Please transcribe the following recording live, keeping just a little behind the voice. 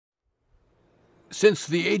Since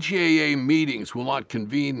the HAA meetings will not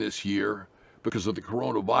convene this year because of the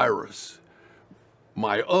coronavirus,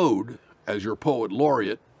 my ode, as your poet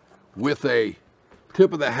laureate, with a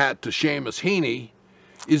tip of the hat to Seamus Heaney,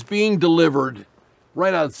 is being delivered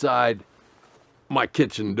right outside my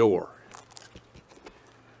kitchen door.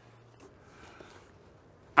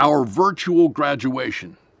 Our virtual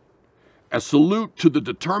graduation, a salute to the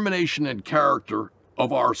determination and character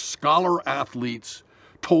of our scholar athletes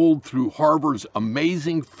told through Harvard's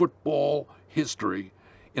amazing football history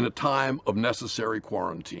in a time of necessary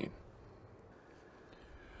quarantine.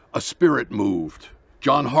 A spirit moved.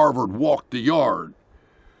 John Harvard walked the yard.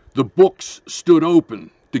 The books stood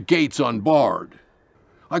open, the gates unbarred.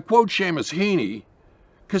 I quote Seamus Heaney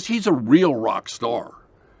because he's a real rock star.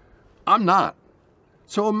 I'm not.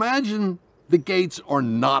 So imagine the gates are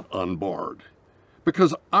not unbarred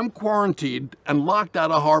because I'm quarantined and locked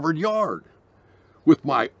out of Harvard yard with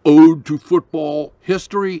my ode to football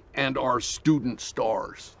history and our student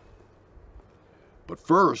stars. But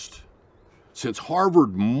first, since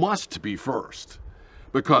Harvard must be first,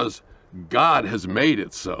 because God has made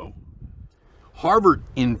it so, Harvard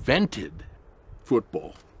invented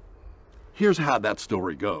football. Here's how that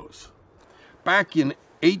story goes. Back in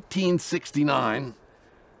 1869,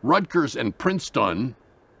 Rutgers and Princeton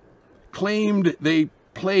claimed they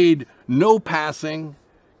played no passing,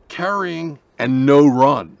 carrying, and no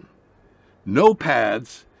run. No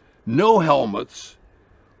pads, no helmets,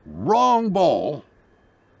 wrong ball,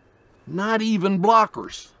 not even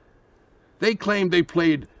blockers. They claimed they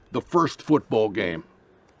played the first football game,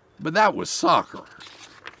 but that was soccer.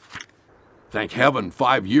 Thank heaven,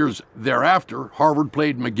 5 years thereafter, Harvard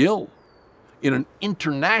played McGill in an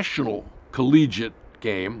international collegiate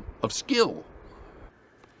game of skill.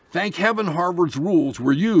 Thank heaven Harvard's rules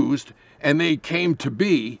were used and they came to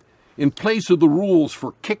be in place of the rules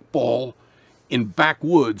for kickball in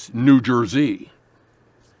backwoods New Jersey.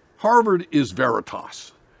 Harvard is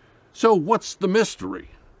Veritas. So what's the mystery?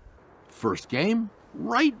 First game,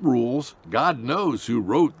 right rules. God knows who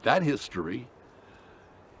wrote that history.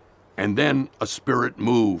 And then a spirit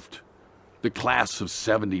moved, the class of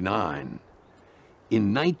 '79.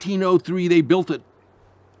 In 1903, they built it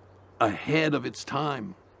ahead of its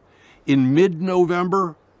time. In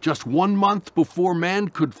mid-November, just 1 month before man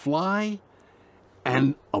could fly,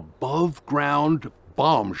 an above-ground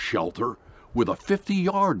bomb shelter with a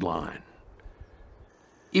 50-yard line.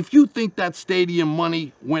 If you think that stadium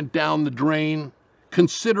money went down the drain,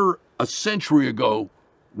 consider a century ago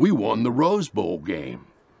we won the Rose Bowl game.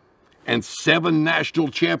 And 7 national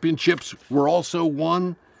championships were also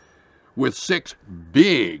won with 6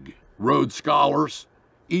 big Rhodes Scholars,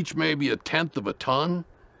 each maybe 1/10 of a ton,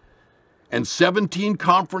 and 17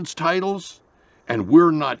 conference titles, and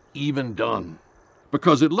we're not even done.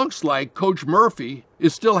 Because it looks like Coach Murphy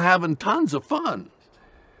is still having tons of fun.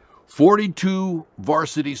 42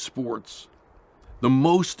 varsity sports, the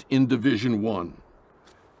most in Division I.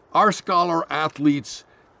 Our scholar athletes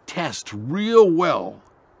test real well,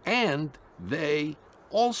 and they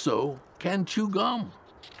also can chew gum.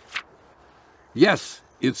 Yes,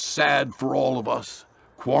 it's sad for all of us,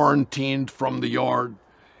 quarantined from the yard,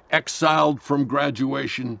 exiled from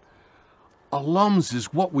graduation. Alums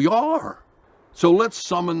is what we are. So let's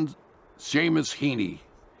summon Seamus Heaney.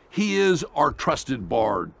 He is our trusted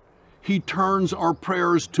bard. He turns our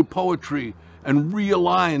prayers to poetry and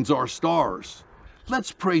realigns our stars.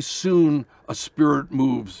 Let's pray soon a spirit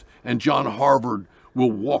moves and John Harvard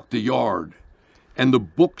will walk the yard and the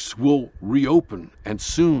books will reopen, and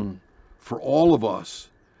soon, for all of us,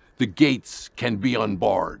 the gates can be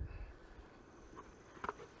unbarred.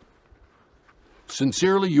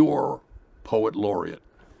 Sincerely your Poet Laureate.